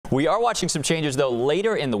We are watching some changes, though,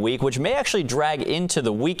 later in the week, which may actually drag into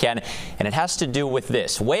the weekend, and it has to do with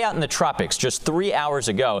this. Way out in the tropics, just 3 hours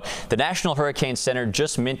ago, the National Hurricane Center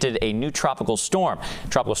just minted a new tropical storm.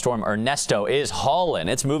 Tropical storm Ernesto is hauling.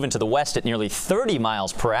 It's moving to the west at nearly 30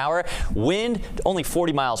 miles per hour. Wind only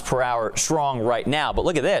 40 miles per hour strong right now. But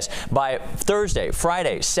look at this. By Thursday,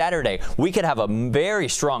 Friday, Saturday, we could have a very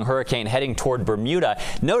strong hurricane heading toward Bermuda.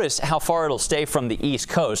 Notice how far it'll stay from the East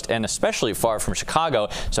Coast and especially far from Chicago.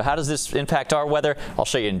 So how does this impact our weather? I'll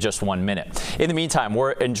show you in just 1 minute. In the meantime,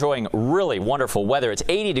 we're enjoying really wonderful weather. It's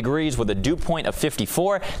 80 degrees with a dew point of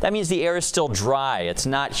 54. That means the air is still dry. It's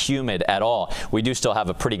not humid at all. We do still have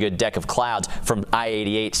a pretty good deck of clouds from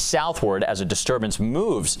I-88 southward as a disturbance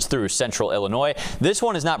moves through central Illinois. This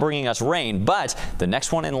one is not bringing us rain, but the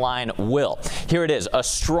next one in line will. Here it is, a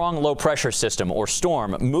strong low pressure system or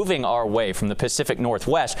storm moving our way from the Pacific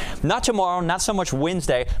Northwest. Not tomorrow, not so much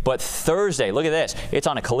Wednesday, but Thursday. Look at this. It's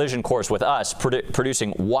on a collision course with us,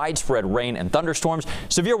 producing widespread rain and thunderstorms.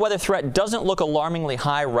 Severe weather threat doesn't look alarmingly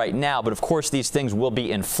high right now, but of course these things will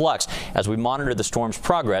be in flux as we monitor the storm's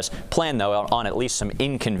progress. Plan, though, on at least some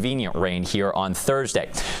inconvenient rain here on Thursday.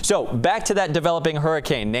 So back to that developing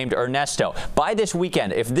hurricane named Ernesto. By this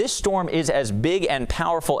weekend, if this storm is as big and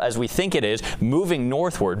powerful as we think it is, moving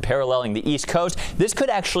northward, paralleling the East Coast, this could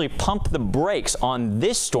actually pump the brakes on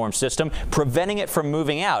this storm system, preventing it from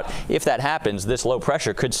moving out. If that happens, this low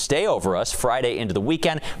pressure could stay over us Friday into the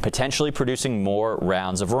weekend, potentially producing more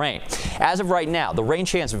rounds of rain. As of right now, the rain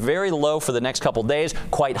chance very low for the next couple days,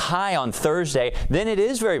 quite high on Thursday. Then it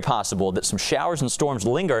is very possible that some showers and storms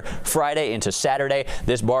linger Friday into Saturday.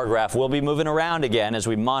 This bar graph will be moving around again as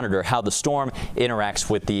we monitor how the storm interacts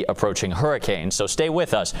with the approaching hurricane. So stay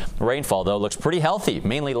with us. Rainfall, though, looks pretty healthy,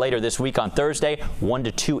 mainly later this week on Thursday, 1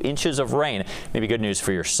 to 2 inches of rain. Maybe good news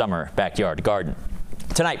for your summer backyard garden.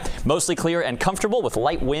 Tonight, mostly clear and comfortable with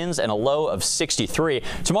light winds and a low of 63.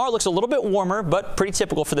 Tomorrow looks a little bit warmer, but pretty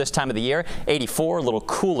typical for this time of the year. 84, a little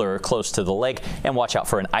cooler close to the lake, and watch out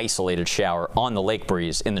for an isolated shower on the lake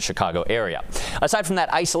breeze in the Chicago area. Aside from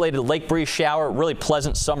that isolated lake breeze shower, really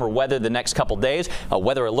pleasant summer weather the next couple days. A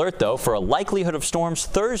weather alert, though, for a likelihood of storms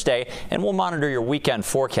Thursday, and we'll monitor your weekend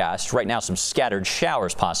forecast. Right now, some scattered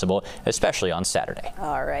showers possible, especially on Saturday.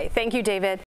 All right. Thank you, David.